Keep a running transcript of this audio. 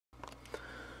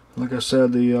Like I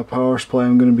said, the power supply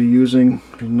I'm going to be using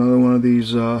is another one of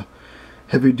these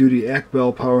heavy-duty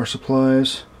AcBel power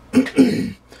supplies.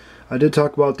 I did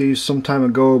talk about these some time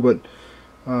ago, but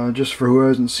just for who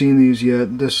hasn't seen these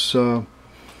yet, this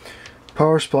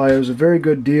power supply is a very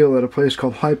good deal at a place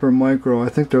called Hypermicro. I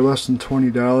think they're less than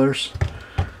 $20.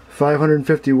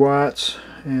 550 watts,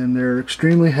 and they're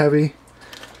extremely heavy.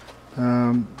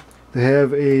 They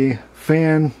have a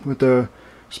fan with a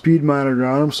speed monitor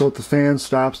on them, so if the fan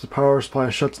stops, the power supply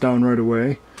shuts down right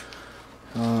away.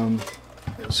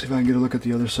 Let's see if I can get a look at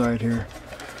the other side here.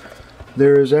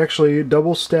 There is actually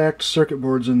double stacked circuit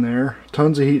boards in there,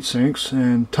 tons of heat sinks,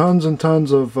 and tons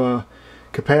of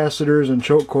capacitors and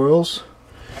choke coils.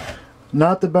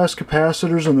 Not the best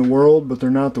capacitors in the world, but they're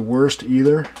not the worst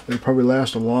either. They probably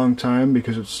last a long time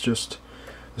because it's just,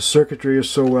 the circuitry is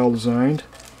so well designed.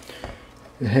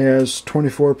 It has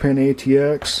 24-pin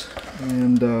ATX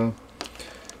and the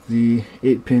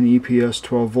 8-pin EPS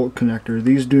 12-volt connector.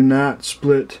 These do not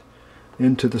split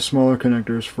into the smaller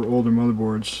connectors for older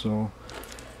motherboards. So,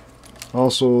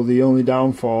 also the only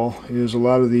downfall is a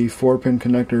lot of the 4-pin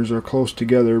connectors are close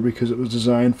together because it was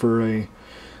designed for a,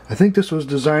 I think this was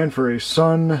designed for a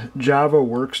Sun Java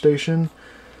workstation.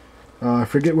 I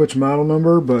forget which model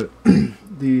number, but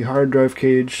the hard drive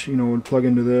cage, you know, would plug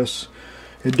into this.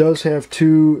 It does have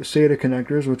 2 SATA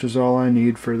connectors, which is all I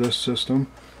need for this system.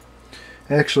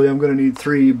 Actually, I'm going to need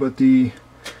 3, but the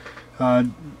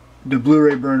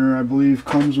Blu-ray burner, I believe,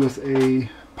 comes with a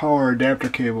power adapter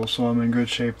cable, so I'm in good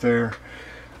shape there.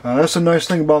 That's a nice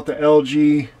thing about the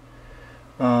LG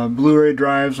Blu-ray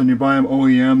drives. When you buy them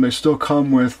OEM, they still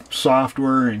come with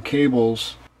software and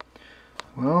cables.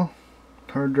 Well,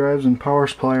 hard drives and power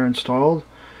supply are installed.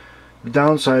 The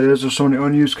downside is there's so many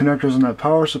unused connectors in that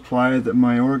power supply that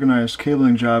my organized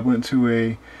cabling job went to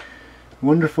a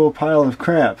wonderful pile of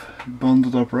crap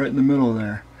bundled up right in the middle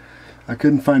there. I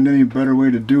couldn't find any better way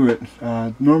to do it.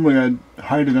 Normally I'd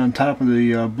hide it on top of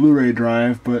the Blu-ray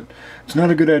drive, but it's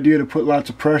not a good idea to put lots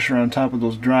of pressure on top of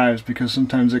those drives because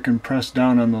sometimes it can press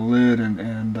down on the lid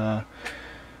and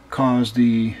cause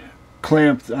the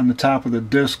clamp on the top of the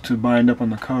disc to bind up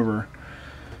on the cover.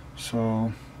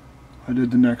 So I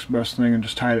did the next best thing and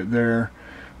just tied it there.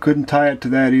 Couldn't tie it to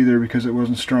that either because it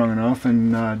wasn't strong enough,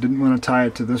 and didn't want to tie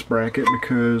it to this bracket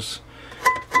because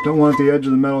don't want the edge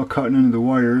of the metal cutting into the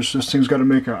wires. This thing's got to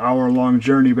make an hour-long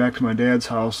journey back to my dad's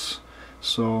house,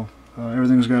 so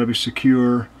everything's got to be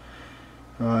secure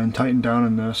and tightened down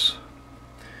in this.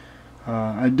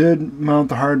 I did mount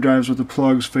the hard drives with the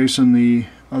plugs facing the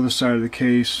other side of the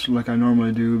case like I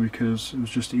normally do because it was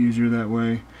just easier that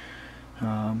way.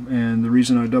 And the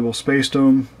reason I double spaced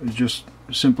them is just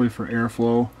simply for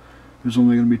airflow. There's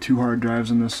only going to be 2 hard drives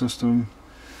in this system,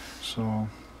 so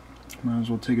might as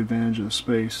well take advantage of the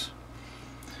space.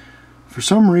 For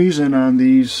some reason on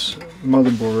these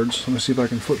motherboards, let me see if I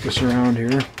can flip this around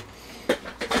here,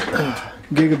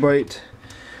 Gigabyte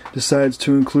decides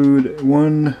to include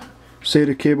one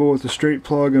SATA cable with a straight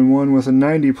plug and one with a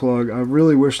 90 plug. I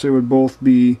really wish they would both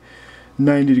be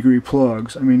 90-degree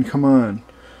plugs. I mean, come on.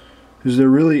 Is there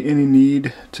really any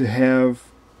need to have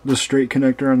the straight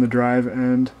connector on the drive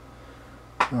end?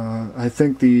 I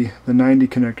think the 90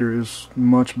 connector is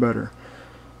much better.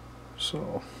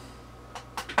 So,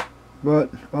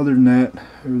 but other than that,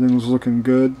 everything was looking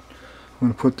good. I'm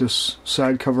going to put this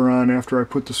side cover on after I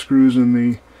put the screws in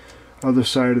the other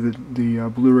side of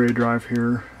the Blu-ray drive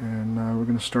here, and we're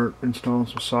going to start installing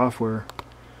some software.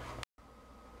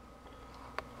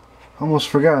 Almost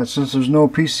forgot, since there's no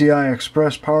PCI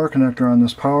Express power connector on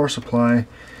this power supply,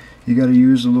 you got to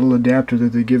use the little adapter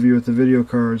that they give you at the video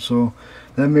card. So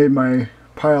that made my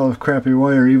pile of crappy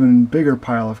wire even bigger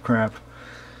pile of crap.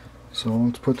 So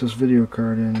let's put this video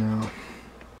card in now.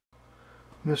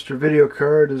 Mr. Video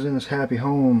Card is in his happy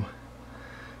home.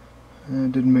 And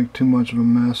it didn't make too much of a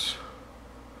mess.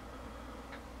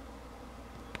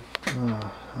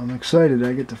 I'm excited.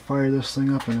 I get to fire this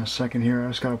thing up in a second here. I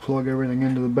just got to plug everything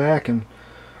into the back and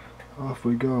off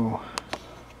we go.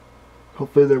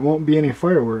 Hopefully there won't be any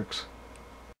fireworks.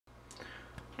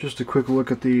 Just a quick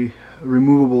look at the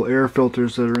removable air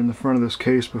filters that are in the front of this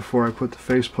case before I put the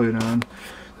faceplate on.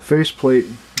 The faceplate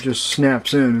just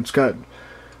snaps in. It's got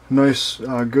nice,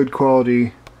 good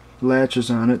quality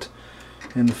latches on it.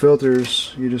 And the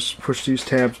filters, you just push these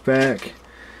tabs back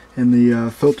and the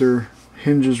filter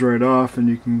hinges right off and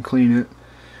you can clean it.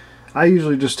 I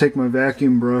usually just take my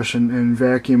vacuum brush and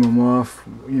vacuum them off,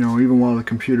 you know, even while the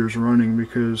computer's running,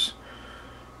 because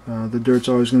the dirt's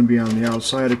always going to be on the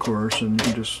outside, of course, and you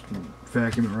can just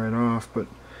vacuum it right off. But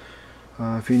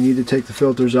if you need to take the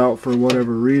filters out for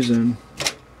whatever reason,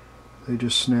 they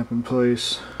just snap in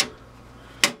place.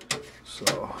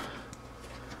 So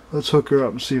let's hook her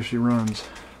up and see if she runs.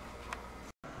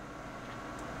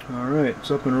 Alright, it's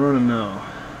up and running now.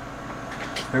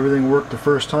 Everything worked the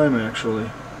first time actually.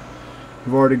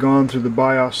 We've already gone through the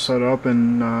BIOS setup,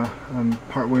 and I'm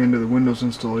partway into the Windows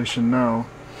installation now.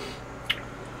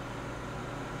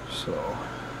 So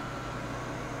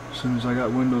as soon as I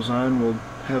got Windows on, we'll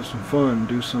have some fun,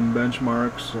 do some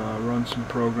benchmarks, run some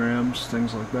programs,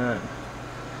 things like that.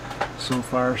 So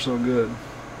far so good.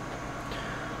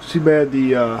 It's too bad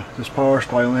the this power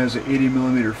supply only has an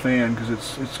 80mm fan, because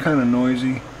it's kind of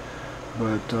noisy,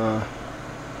 but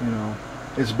you know,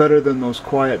 it's better than those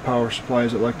quiet power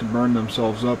supplies that like to burn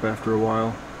themselves up after a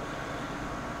while.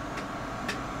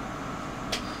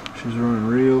 She's running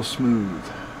real smooth.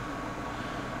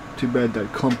 Too bad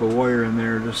that clump of wire in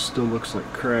there just still looks like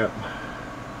crap.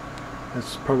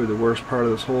 That's probably the worst part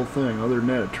of this whole thing. Other than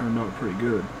that, it turned out pretty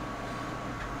good.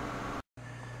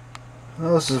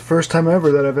 Well, this is the first time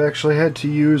ever that I've actually had to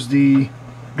use the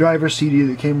driver CD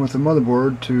that came with the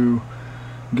motherboard to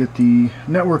get the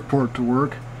network port to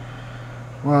work.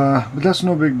 But that's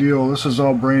no big deal. This is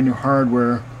all brand new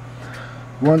hardware.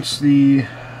 Once the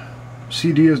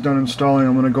CD is done installing,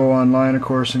 I'm going to go online, of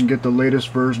course, and get the latest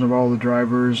version of all the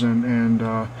drivers and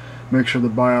make sure the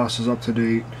BIOS is up to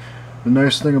date. The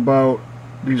nice thing about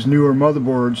these newer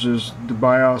motherboards is the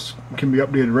BIOS can be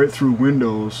updated right through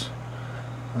Windows.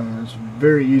 It's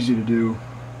very easy to do,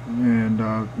 and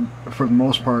for the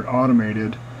most part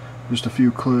automated, just a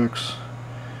few clicks.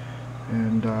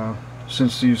 And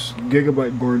since these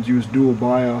Gigabyte boards use dual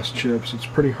BIOS chips, it's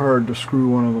pretty hard to screw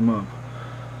one of them up.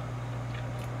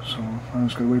 So I'm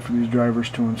just going to wait for these drivers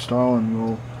to install, and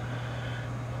we'll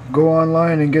go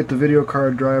online and get the video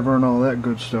card driver and all that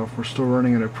good stuff. We're still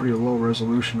running at a pretty low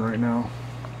resolution right now.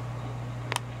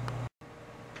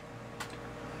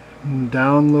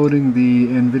 Downloading the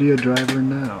NVIDIA driver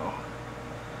now.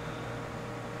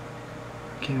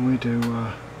 Can't wait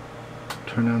to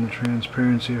turn on the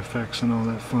transparency effects and all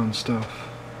that fun stuff.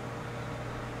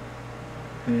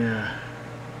 Yeah.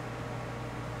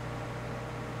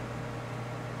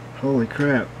 Holy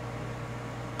crap.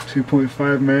 2.5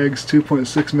 megs,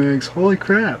 2.6 megs, holy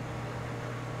crap.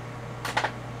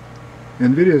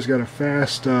 NVIDIA's got a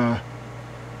fast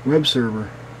web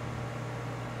server.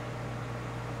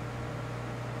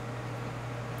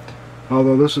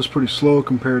 Although this is pretty slow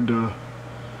compared to,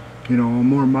 you know, a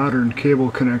more modern cable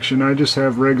connection. I just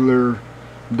have regular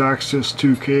DOCSIS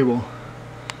 2 cable,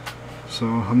 so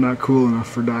I'm not cool enough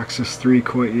for DOCSIS 3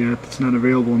 quite yet. It's not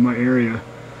available in my area.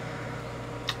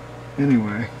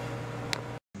 Anyway,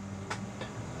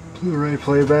 Blu-ray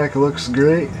playback looks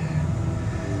great.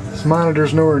 This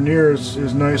monitor's nowhere near as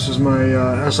nice as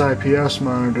my SIPS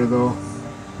monitor, though.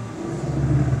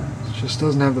 It just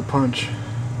doesn't have the punch.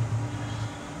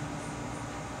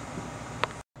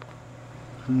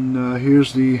 And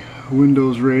here's the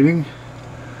Windows rating.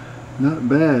 Not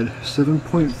bad.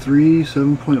 7.3,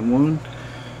 7.1.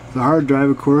 The hard drive,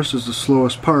 of course, is the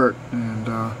slowest part, and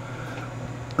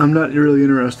I'm not really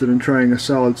interested in trying a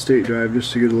solid state drive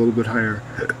just to get a little bit higher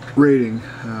rating.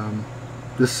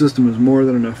 This system is more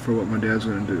than enough for what my dad's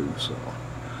going to do, so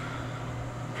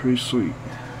pretty sweet.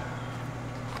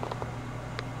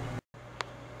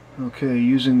 Okay,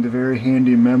 using the very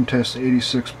handy Memtest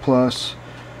 86 Plus,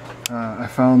 I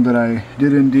found that I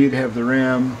did indeed have the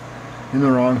RAM in the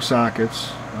wrong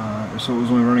sockets, so it was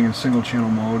only running in single channel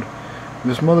mode.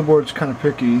 This motherboard's kind of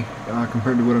picky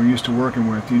compared to what I'm used to working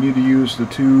with. You need to use the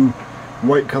two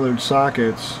white colored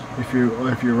sockets if you're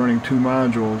running two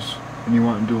modules and you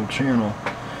want dual channel.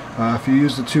 If you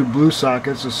use the two blue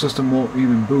sockets, the system won't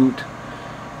even boot,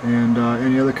 and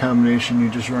any other combination you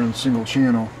just run in single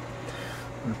channel.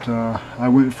 But I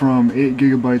went from 8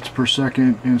 gigabytes per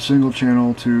second in single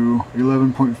channel to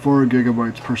 11.4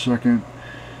 gigabytes per second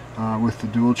with the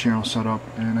dual channel setup,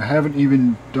 and I haven't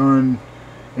even done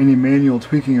any manual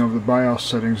tweaking of the BIOS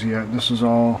settings yet. This is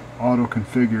all auto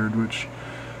configured, which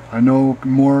I know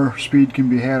more speed can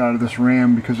be had out of this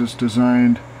RAM because it's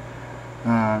designed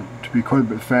to be quite a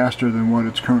bit faster than what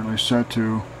it's currently set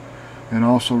to, and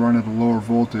also run at a lower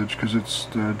voltage because it's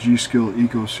the G.Skill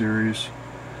Eco series.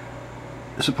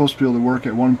 It's supposed to be able to work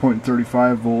at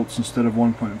 1.35 volts instead of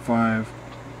 1.5,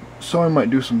 so I might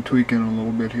do some tweaking a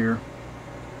little bit here.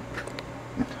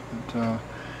 But,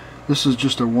 this is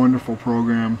just a wonderful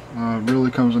program. It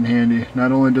really comes in handy.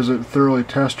 Not only does it thoroughly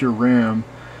test your RAM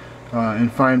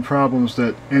and find problems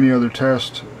that any other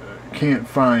test can't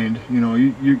find. You know,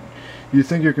 you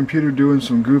think your computer doing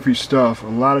some goofy stuff. A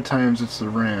lot of times it's the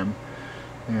RAM,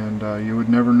 and you would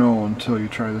never know until you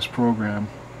try this program.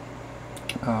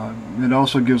 It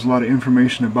also gives a lot of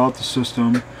information about the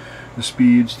system, the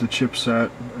speeds, the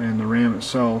chipset, and the RAM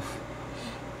itself.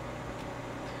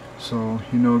 So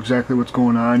you know exactly what's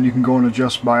going on. You can go and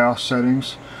adjust BIOS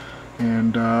settings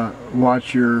and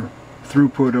watch your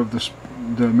throughput of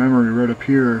the memory right up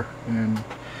here, and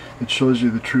it shows you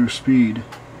the true speed.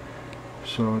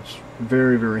 So it's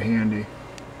very, very handy.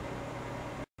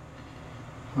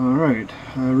 Alright,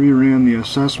 I reran the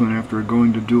assessment after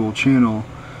going to dual channel,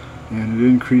 and it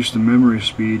increased the memory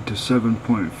speed to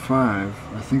 7.5.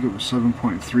 I think it was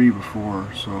 7.3 before,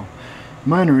 so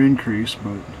minor increase,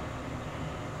 but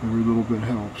every little bit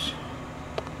helps.